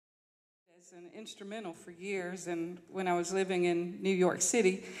as an instrumental for years, and when I was living in New York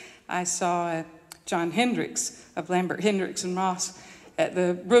City, I saw John Hendricks of Lambert, Hendricks and Ross at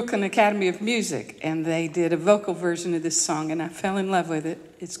the Brooklyn Academy of Music, and they did a vocal version of this song, and I fell in love with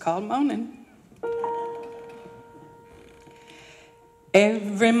it. It's called Moaning.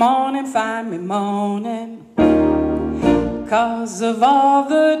 Every morning find me moaning 'cause of all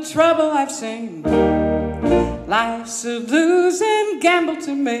the trouble I've seen. Life's a losing gamble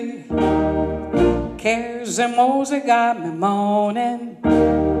to me. Cares and woes that got me moaning.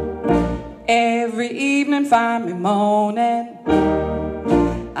 Every evening find me moaning.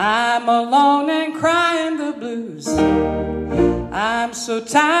 I'm alone and crying the blues. I'm so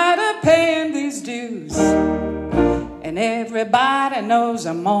tired of paying these dues, and everybody knows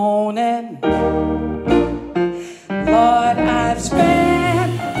I'm moaning. Lord, I've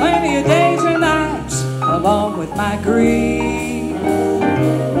spent plenty of days and nights along with my grief.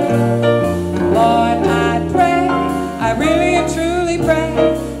 Lord, I pray, I really and truly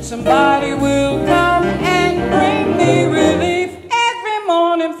pray, somebody will come and bring me relief. Every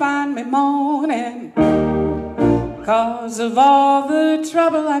morning find me moaning 'cause of all the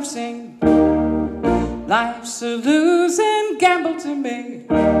trouble I've seen. Life's a losing gamble to me.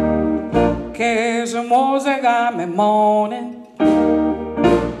 Cares and woes that got me moaning.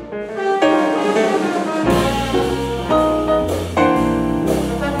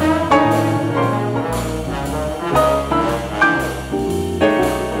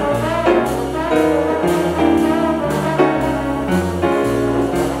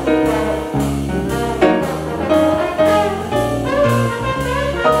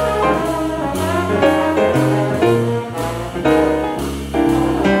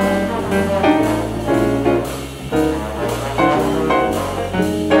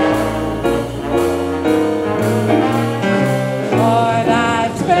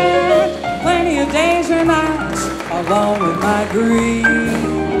 Along with my grief.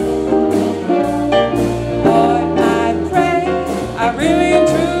 Lord, I pray, I really and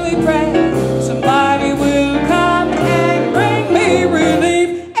truly pray, somebody will come and bring me relief.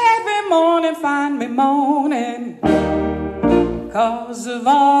 Every morning find me moaning 'cause of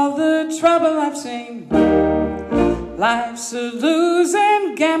all the trouble I've seen. Life's a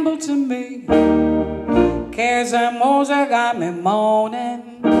losing gamble to me. Cares and woes that got me moaning.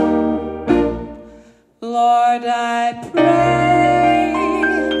 Lord, I pray,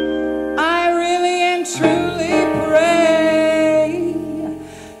 I really and truly pray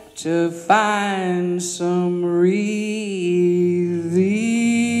to find some relief.